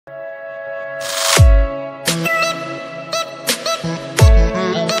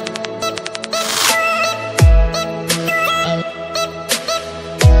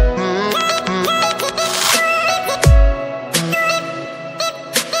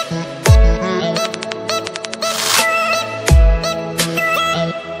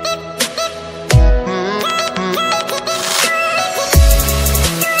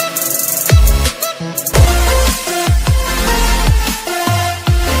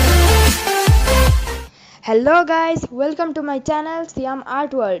Hello guys, welcome to my channel Siyam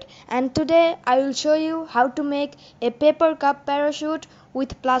Art World, and today I will show you how to make a paper cup parachute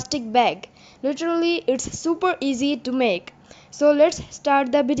with plastic bag. Literally it's super easy to make. So let's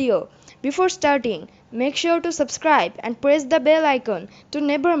start the video. Before starting, make sure to subscribe and press the bell icon to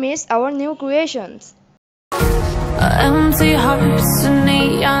never miss our new creations. Empty hearts and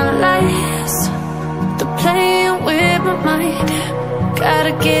neon lights, they're playing with my mind.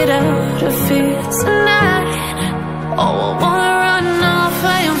 Gotta get out of here tonight. Oh, I wanna run off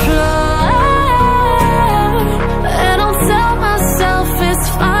and fly, and I'll tell myself it's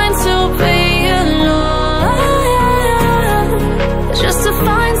fine to be alone, just to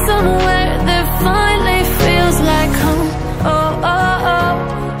find somewhere that finally feels like home. Oh, oh, oh,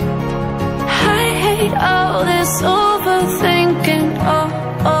 I hate all this overthinking. Oh,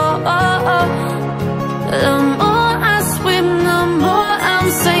 oh, oh, oh, the more I swim, the more I'm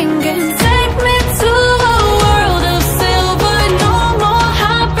sinking. Take me to a world of silver, no more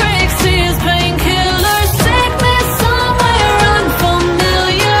heartbreaks, tears, painkillers. Take me somewhere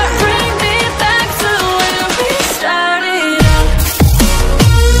unfamiliar, bring me back to where we started out.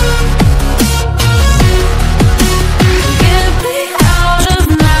 Get me out of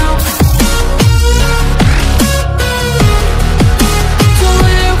now, to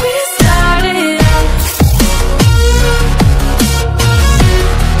where we started out.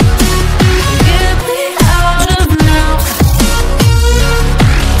 Get me out of now,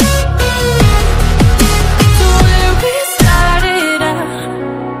 to where we started out.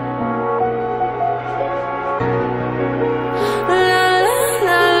 La la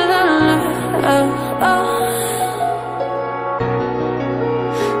la la la, oh, oh.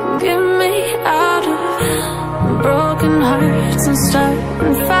 Get me out of broken hearts and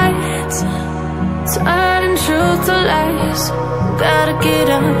starting fights, turning truth to lies. Gotta get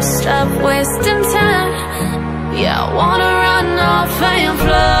up, stop wasting time. Yeah, I wanna run off and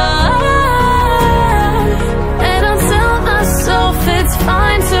fly, and I'll tell myself it's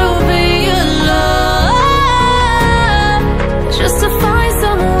fine to be